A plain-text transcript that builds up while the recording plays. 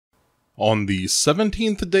On the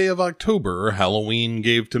 17th day of October, Halloween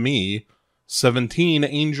gave to me 17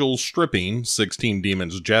 angels stripping, 16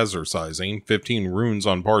 demons jazzercising, 15 runes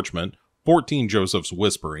on parchment, 14 Josephs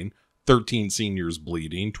whispering, 13 seniors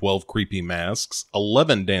bleeding, 12 creepy masks,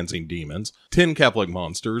 11 dancing demons, 10 Catholic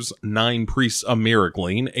monsters, 9 priests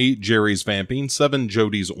a-miracling, 8 Jerry's vamping, 7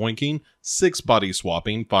 Jody's oinking, 6 body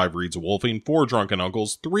swapping, 5 Reed's wolfing, 4 drunken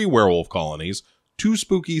uncles, 3 werewolf colonies, 2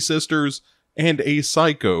 spooky sisters, and a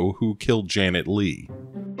psycho who killed Janet Leigh.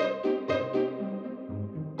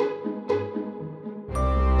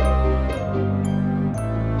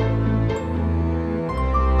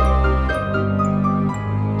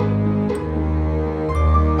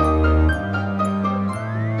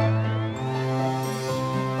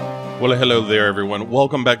 Well, hello there, everyone.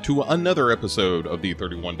 Welcome back to another episode of the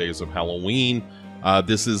 31 Days of Halloween.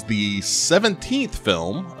 This is the 17th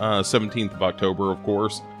film, 17th of October, of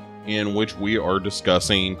course, in which we are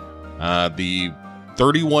discussing the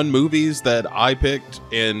 31 movies that I picked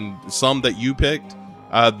and some that you picked.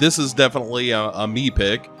 This is definitely a me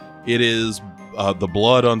pick. It is The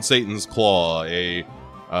Blood on Satan's Claw,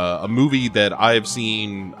 a movie that I've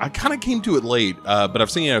seen. I kind of came to it late, but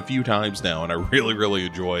I've seen it a few times now, and I really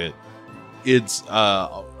enjoy it. It's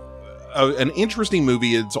an interesting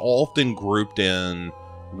movie. It's often grouped in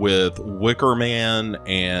with Wicker Man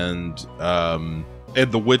and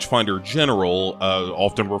the Witchfinder General,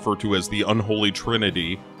 often referred to as the Unholy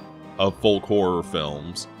Trinity of folk horror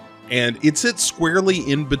films. And it sits squarely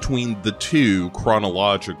in between the two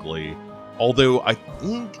chronologically, although I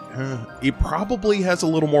think it probably has a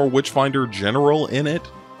little more Witchfinder General in it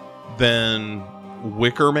than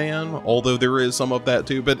Wicker Man, although there is some of that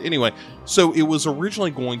too. But anyway, so it was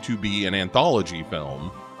originally going to be an anthology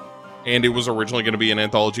film, and it was originally going to be an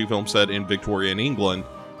anthology film set in Victorian England,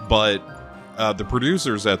 but the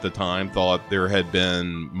producers at the time thought there had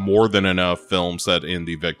been more than enough film set in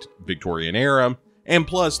the Victorian era, and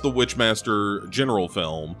plus the Witchmaster General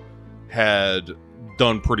film had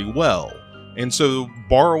done pretty well. And so,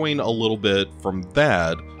 borrowing a little bit from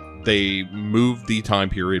that, they moved the time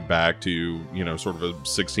period back to, sort of a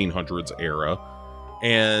 1600s era.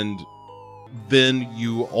 And then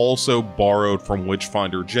you also borrowed from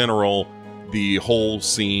Witchfinder General the whole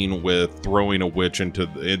scene with throwing a witch into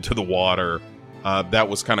the water. That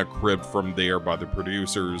was kind of cribbed from there by the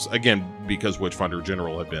producers, again, because Witchfinder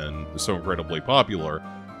General had been so incredibly popular.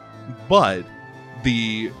 But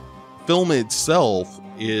the film itself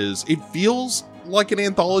it feels like an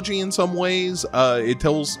anthology in some ways. It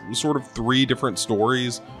tells sort of 3 different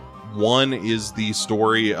stories. One is the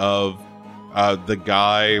story of the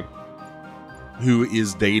guy who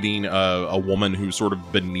is dating a woman who's sort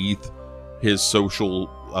of beneath his social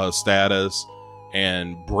status,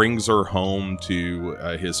 and brings her home to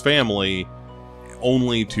his family,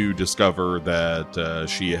 only to discover that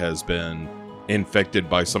she has been infected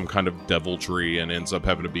by some kind of deviltry and ends up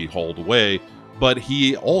having to be hauled away. But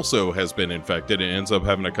he also has been infected and ends up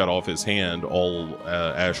having to cut off his hand, all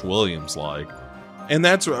Ash Williams-like. And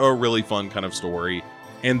that's a really fun kind of story.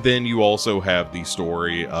 And then you also have the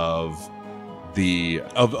story of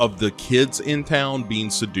the kids in town being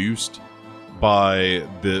seduced by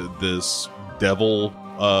this devil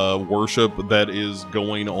worship that is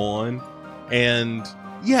going on. And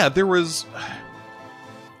yeah, there was,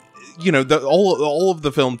 all of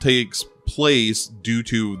the film takes place due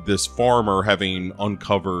to this farmer having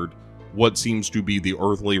uncovered what seems to be the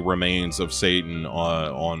earthly remains of Satan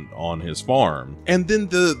on his farm. And then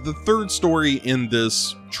the third story in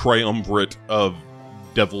this triumvirate of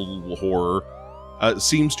devil horror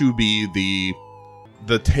seems to be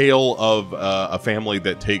the tale of a family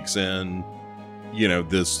that takes in,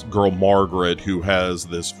 this girl Margaret, who has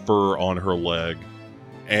this fur on her leg,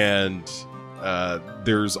 and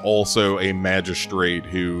there's also a magistrate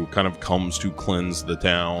who kind of comes to cleanse the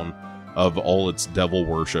town of all its devil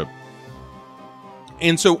worship.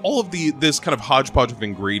 And so all of this kind of hodgepodge of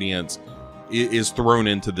ingredients is thrown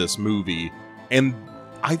into this movie, and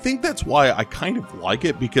I think that's why I kind of like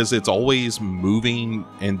it, because it's always moving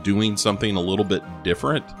and doing something a little bit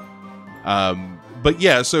different. But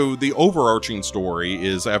yeah, so the overarching story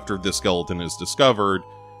is, after this skeleton is discovered,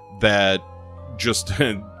 that just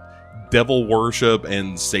devil worship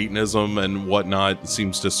and Satanism and whatnot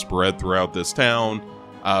seems to spread throughout this town.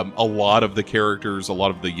 A lot of the characters, a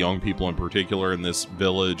lot of the young people in particular in this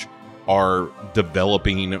village, are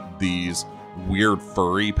developing these weird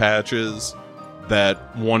furry patches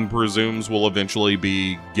that one presumes will eventually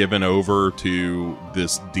be given over to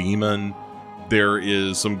this demon. There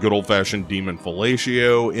is some good old-fashioned demon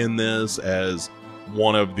fellatio in this, as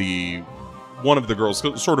one of the girls,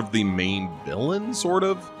 sort of the main villain, sort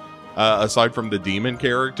of. aside from the demon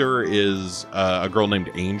character, is a girl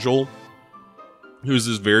named Angel, who's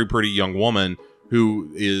this very pretty young woman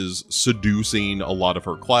who is seducing a lot of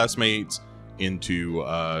her classmates into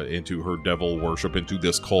her devil worship, into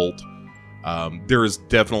this cult. There is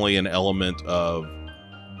definitely an element of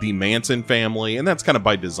the Manson family, and that's kind of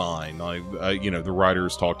by design. Like, the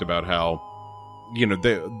writers talked about how,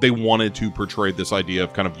 they wanted to portray this idea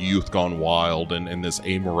of kind of youth gone wild and this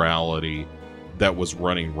amorality that was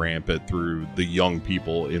running rampant through the young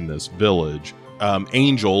people in this village.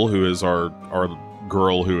 Angel, who is our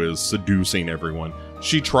girl who is seducing everyone,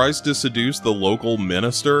 she tries to seduce the local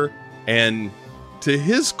minister, and to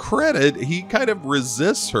his credit, he kind of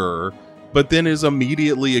resists her, but then is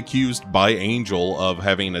immediately accused by Angel of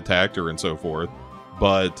having attacked her and so forth.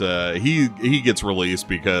 But he gets released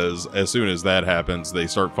because as soon as that happens, they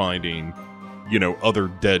start finding, other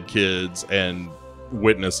dead kids, and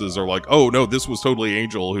witnesses are like, oh no, this was totally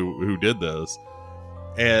Angel who did this.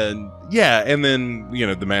 And yeah, and then,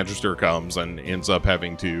 the Magister comes and ends up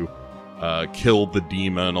having to kill the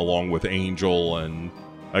demon along with Angel and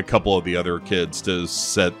a couple of the other kids to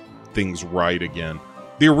set things right again.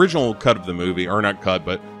 The original cut of the movie, or not cut,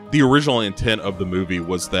 but the original intent of the movie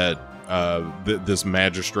was that this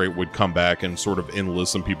magistrate would come back and sort of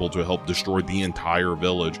enlist some people to help destroy the entire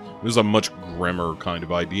village. It was a much grimmer kind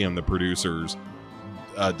of idea, and the producers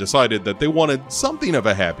decided that they wanted something of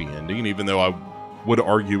a happy ending, even though I would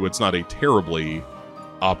argue it's not a terribly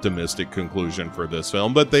optimistic conclusion for this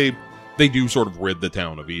film, but they do sort of rid the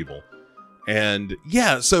town of evil. And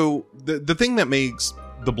yeah, so the thing that makes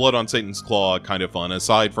The Blood on Satan's Claw kind of fun,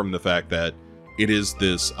 aside from the fact that it is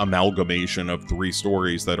this amalgamation of three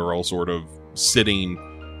stories that are all sort of sitting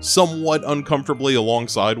somewhat uncomfortably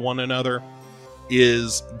alongside one another,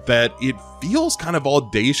 is that it feels kind of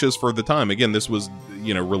audacious for the time. Again, this was,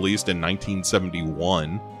 released in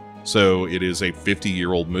 1971, so it is a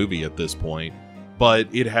 50-year-old movie at this point, but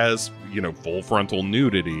it has, full frontal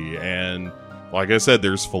nudity, and like I said,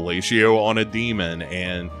 there's fellatio on a demon,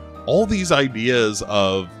 and all these ideas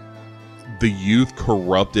of the youth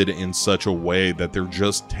corrupted in such a way that they're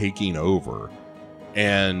just taking over,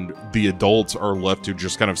 and the adults are left to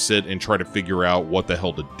just kind of sit and try to figure out what the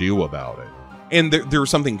hell to do about it. And there's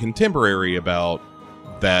something contemporary about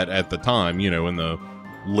that at the time, in the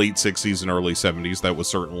late 60s and early 70s. That was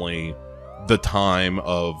certainly the time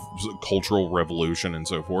of cultural revolution and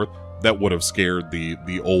so forth that would have scared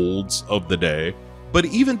the olds of the day. But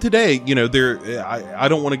even today, I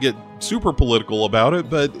don't want to get super political about it,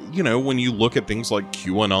 but, when you look at things like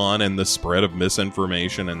QAnon and the spread of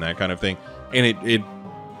misinformation and that kind of thing, and it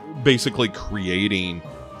basically creating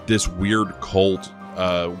this weird cult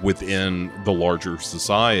within the larger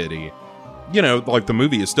society, like the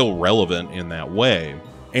movie is still relevant in that way.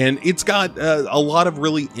 And it's got a lot of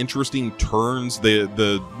really interesting turns.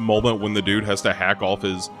 The moment when the dude has to hack off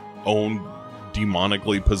his own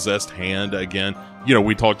demonically possessed hand again.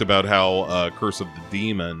 We talked about how Curse of the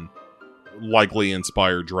Demon likely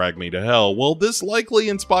inspired Drag Me to Hell. Well, this likely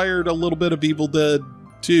inspired a little bit of Evil Dead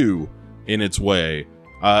 2 in its way.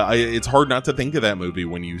 It's hard not to think of that movie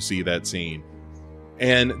when you see that scene.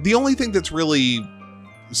 And the only thing that's really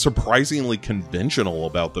surprisingly conventional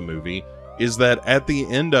about the movie is that at the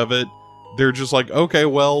end of it, they're just like, okay,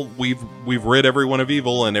 well, we've rid everyone of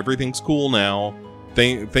evil and everything's cool now.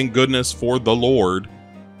 Thank goodness for the Lord.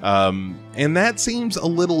 And that seems a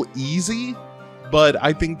little easy, but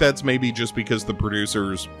I think that's maybe just because the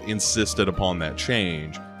producers insisted upon that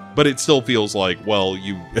change. But it still feels like, well,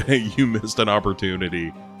 you you missed an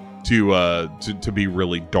opportunity to be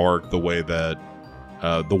really dark the way that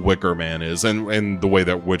the Wicker Man is, and the way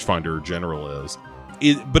that Witchfinder General is.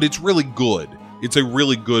 But it's really good. It's a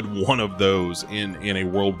really good one of those in a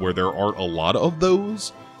world where there aren't a lot of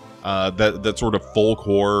those. That sort of folk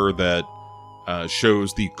horror that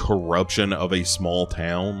shows the corruption of a small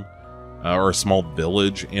town or a small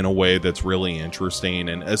village in a way that's really interesting.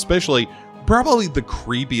 And especially, probably the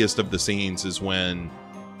creepiest of the scenes is when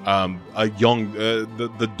a young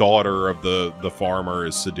the daughter of the farmer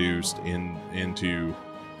is seduced into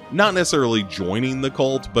not necessarily joining the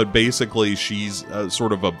cult, but basically she's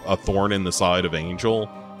sort of a thorn in the side of Angel,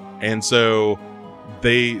 and so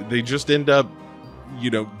they just end up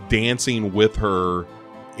dancing with her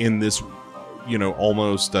in this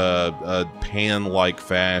almost pan-like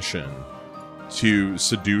fashion to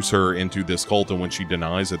seduce her into this cult, and when she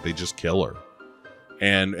denies it, they just kill her.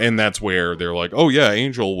 And that's where they're like, oh yeah,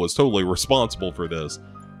 Angel was totally responsible for this.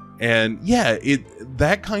 And yeah,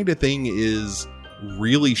 that kind of thing is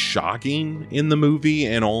really shocking in the movie,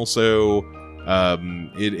 and also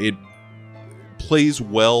it plays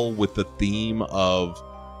well with the theme of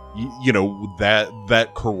you know,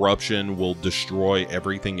 that corruption will destroy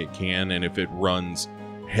everything it can, and if it runs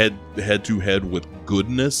head to head with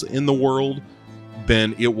goodness in the world,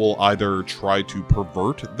 then it will either try to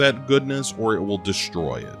pervert that goodness or it will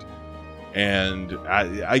destroy it. And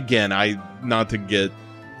I not to get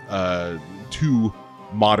too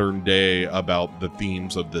modern day about the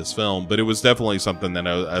themes of this film, but it was definitely something that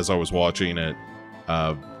as I was watching it,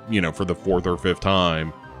 you know, for the fourth or fifth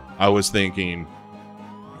time, I was thinking,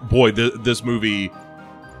 boy, this movie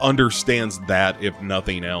understands that, if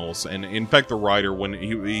nothing else. And in fact, the writer, when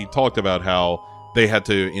he talked about how they had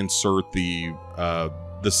to insert the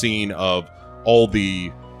scene of all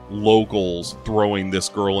the locals throwing this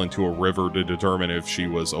girl into a river to determine if she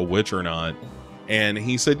was a witch or not. And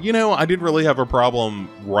he said, you know, I didn't really have a problem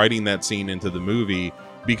writing that scene into the movie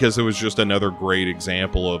because it was just another great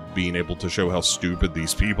example of being able to show how stupid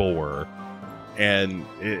these people were. And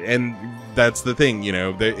that's the thing, you know,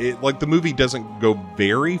 like the movie doesn't go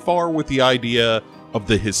very far with the idea of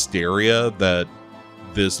the hysteria that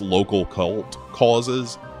this local cult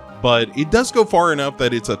causes, but it does go far enough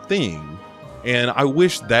that it's a thing. And I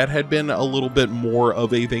wish that had been a little bit more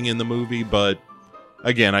of a thing in the movie, but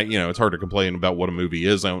again, you know, it's hard to complain about what a movie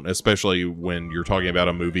is, especially when you're talking about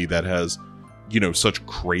a movie that has, you know, such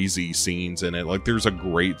crazy scenes in it. Like, there's a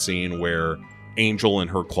great scene where Angel and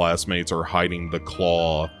her classmates are hiding the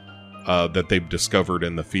claw that they've discovered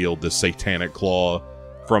in the field, the satanic claw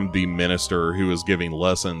from the minister who is giving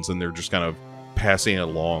lessons, and they're just kind of passing it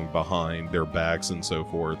along behind their backs and so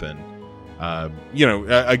forth. And, you know,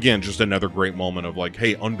 again, just another great moment of like,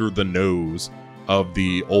 hey, under the nose of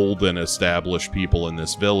the old and established people in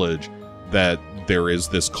this village, that there is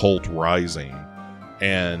this cult rising,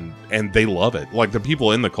 and they love it. Like, the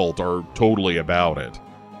people in the cult are totally about it.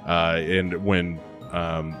 And when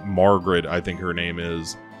Margaret, I think her name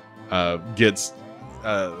is, gets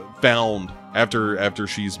found after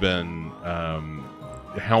she's been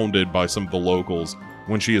hounded by some of the locals,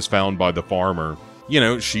 when she is found by the farmer, you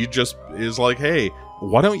know, she just is like, hey,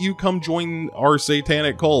 why don't you come join our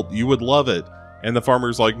satanic cult? You would love it. And the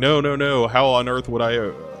farmer's like, no, how on earth would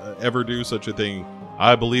I ever do such a thing?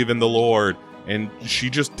 I believe in the Lord. And she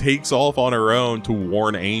just takes off on her own to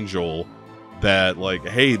warn Angel that, like,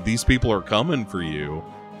 hey, these people are coming for you.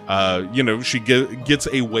 You know, she gets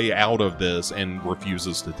a way out of this and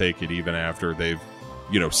refuses to take it even after they've,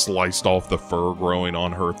 you know, sliced off the fur growing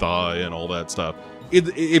on her thigh and all that stuff.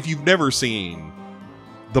 If you've never seen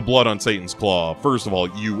The Blood on Satan's Claw, first of all,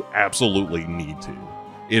 you absolutely need to.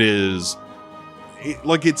 It is...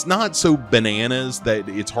 like, it's not so bananas that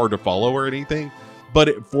it's hard to follow or anything,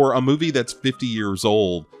 but for a movie that's 50 years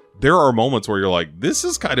old, there are moments where you're like, this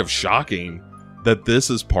is kind of shocking that this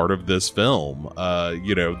is part of this film.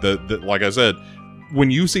 You know, like I said,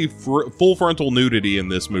 when you see full frontal nudity in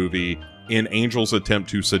this movie in Angel's attempt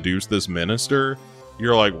to seduce this minister,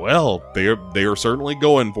 you're like, well, they are certainly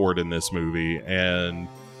going for it in this movie, and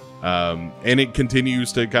it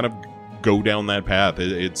continues to kind of go down that path.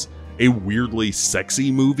 It's a weirdly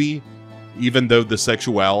sexy movie, even though the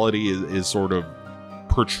sexuality is sort of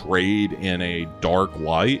portrayed in a dark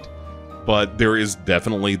light, but there is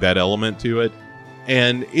definitely that element to it.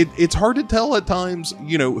 And it's hard to tell at times,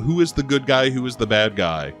 you know, who is the good guy, who is the bad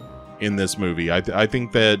guy in this movie. I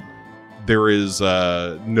think that there is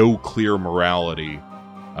no clear morality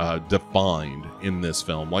defined in this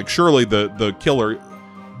film. Like, surely the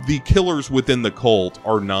killers within the cult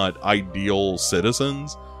are not ideal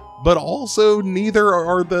citizens, but also neither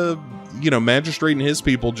are the, you know, magistrate and his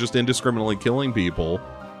people just indiscriminately killing people.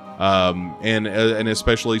 And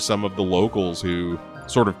especially some of the locals who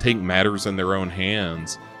sort of take matters in their own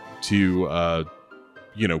hands to,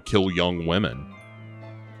 you know, kill young women.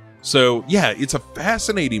 So, yeah, it's a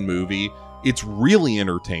fascinating movie. It's really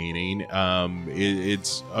entertaining.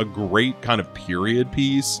 It's a great kind of period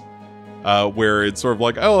piece, where it's sort of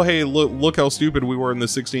like, oh, hey, look how stupid we were in the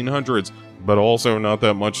 1600s, but also not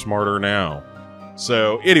that much smarter now.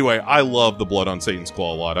 So anyway, I love The Blood on Satan's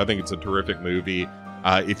Claw a lot. I think it's a terrific movie.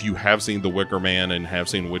 If you have seen The Wicker Man and have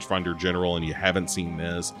seen Witchfinder General and you haven't seen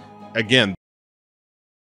this, again,